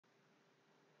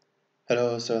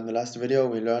Hello, so in the last video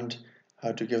we learned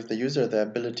how to give the user the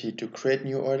ability to create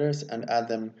new orders and add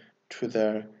them to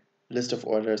their list of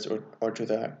orders or to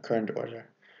their current order.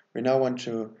 We now want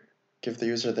to give the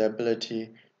user the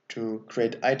ability to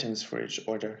create items for each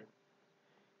order.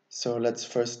 So let's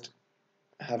first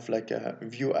have like a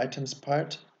view items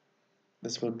part.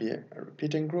 This will be a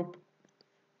repeating group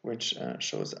which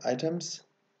shows items.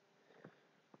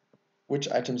 Which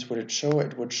items would it show?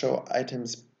 It would show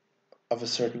items of a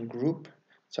certain group.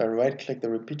 So I right click the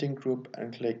repeating group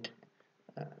and click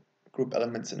group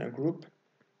elements in a group,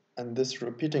 and this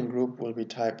repeating group will be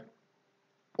type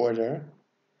order,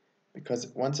 because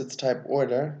once it's type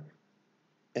order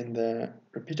in the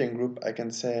repeating group I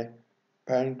can say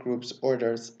parent group's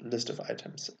orders list of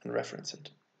items and reference it.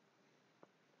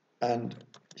 And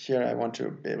here I want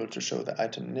to be able to show the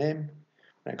item name.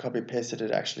 When I copy paste it,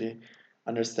 it actually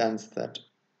understands that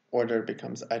order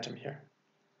becomes item here.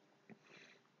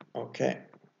 Okay,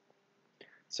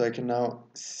 so I can now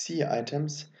see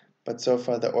items, but so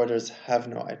far the orders have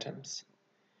no items.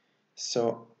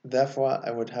 So therefore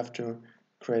I would have to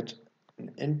create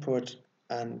an input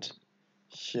and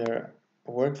here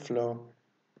a workflow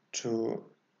to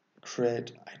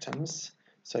create items.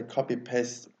 So I copy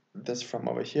paste this from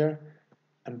over here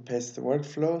and paste the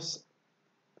workflows,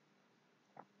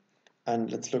 and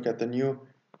let's look at the new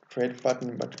create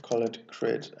button, but call it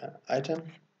create item.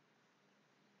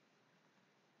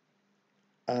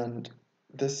 And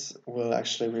this will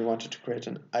actually, we wanted to create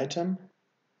an item.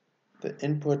 The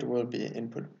input will be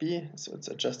input B, so it's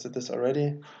adjusted this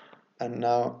already. And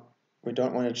now we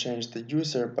don't want to change the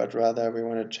user, but rather we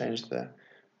want to change the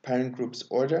parent group's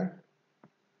order.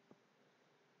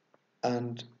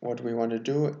 And what we want to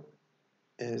do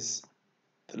is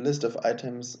the list of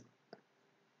items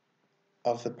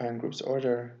of the parent group's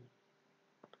order,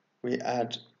 we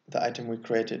add the item we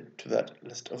created to that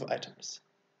list of items.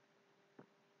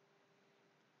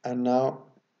 And now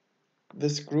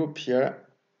this group here,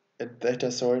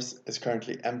 data source, is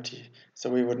currently empty, so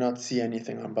we would not see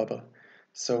anything on Bubble.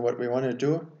 So what we want to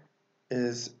do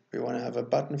is we want to have a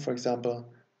button, for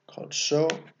example, called show,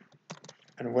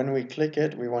 and when we click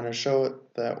it, we want to show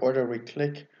the order we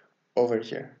click over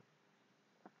here.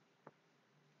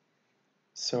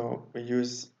 So we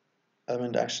use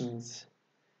element actions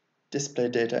display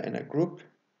data in a group.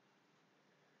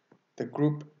 The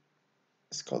group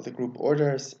is called the group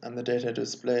orders, and the data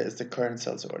display is the current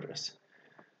cell's orders.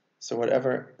 So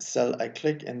whatever cell I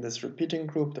click in this repeating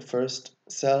group, the first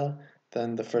cell,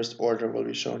 then the first order will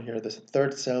be shown here. The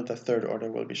third cell, the third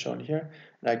order will be shown here,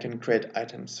 and I can create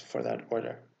items for that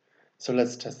order. So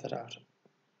let's test that out.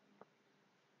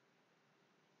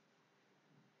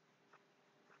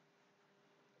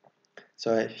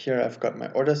 So here I've got my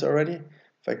orders already.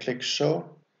 If I click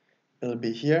show, it'll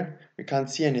be here. We can't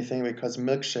see anything because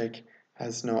milkshake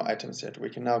has no items yet.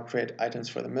 We can now create items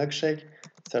for the milkshake,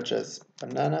 such as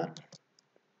banana.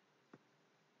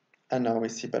 And now we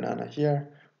see banana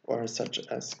here, or such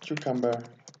as cucumber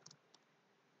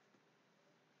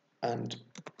and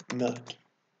milk.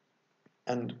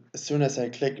 And as soon as I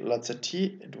click lots of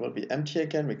tea, it will be empty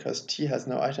again because tea has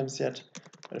no items yet.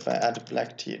 But if I add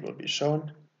black tea, it will be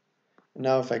shown.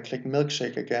 Now if I click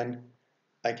milkshake again,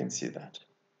 I can see that.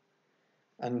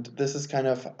 And this is kind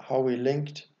of how we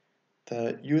linked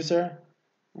the user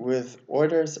with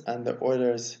orders and the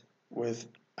orders with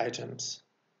items.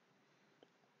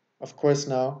 Of course,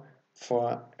 now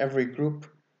for every group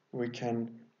we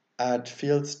can add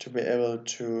fields to be able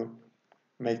to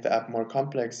make the app more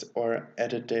complex or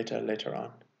edit data later on.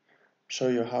 I'll show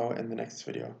you how in the next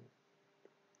video.